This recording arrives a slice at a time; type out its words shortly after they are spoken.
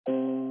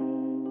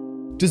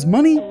Does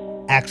money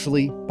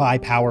actually buy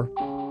power?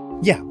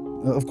 Yeah,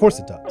 of course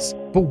it does.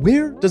 But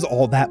where does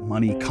all that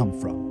money come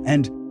from?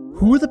 And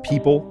who are the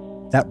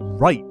people that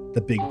write the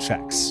big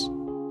checks?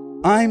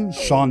 I'm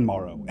Sean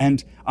Morrow,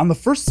 and on the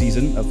first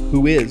season of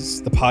Who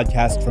Is, the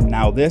podcast from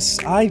Now This,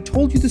 I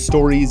told you the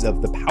stories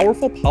of the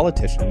powerful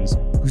politicians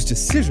whose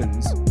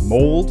decisions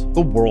mold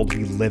the world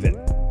we live in.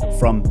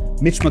 From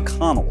Mitch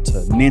McConnell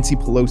to Nancy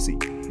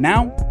Pelosi.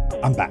 Now,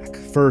 I'm back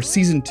for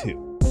season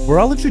 2, where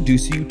I'll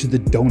introduce you to the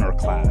donor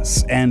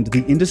class and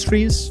the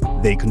industries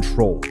they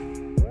control.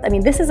 I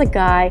mean, this is a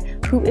guy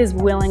who is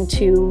willing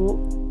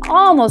to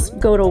almost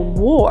go to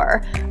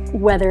war,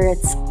 whether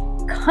it's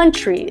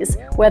countries,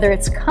 whether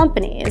it's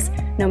companies,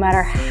 no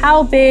matter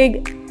how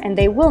big, and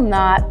they will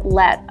not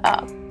let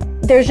up.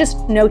 There's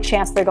just no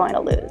chance they're going to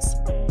lose.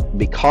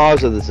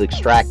 Because of this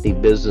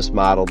extractive business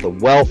model, the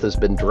wealth has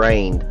been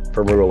drained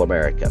from rural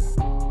America.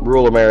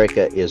 Rural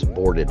America is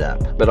boarded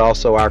up, but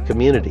also our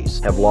communities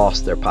have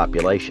lost their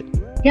population.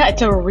 Yeah,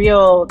 it's a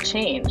real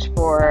change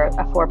for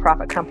a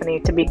for-profit company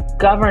to be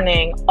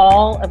governing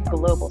all of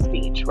global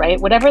speech, right?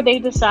 Whatever they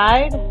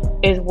decide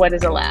is what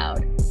is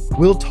allowed.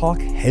 We'll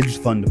talk hedge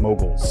fund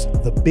moguls,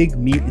 the big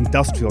meat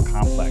industrial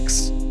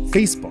complex,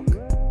 Facebook,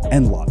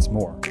 and lots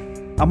more.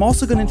 I'm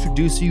also going to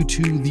introduce you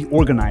to the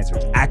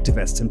organizers,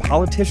 activists, and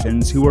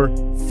politicians who are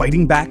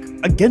fighting back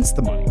against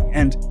the money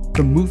and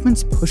the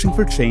movements pushing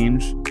for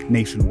change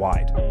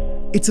nationwide.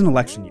 It's an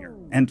election year,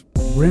 and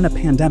we're in a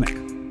pandemic.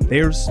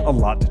 There's a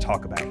lot to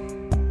talk about.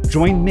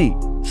 Join me,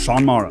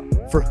 Sean Morrow,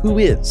 for Who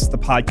Is, the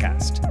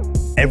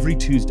podcast, every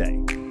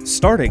Tuesday,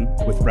 starting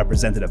with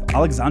Representative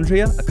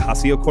Alexandria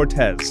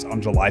Ocasio-Cortez on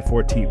July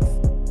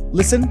 14th.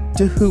 Listen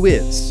to Who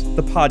Is,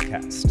 the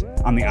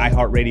podcast, on the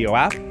iHeartRadio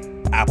app,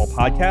 Apple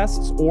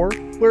Podcasts, or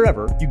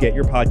wherever you get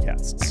your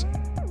podcasts.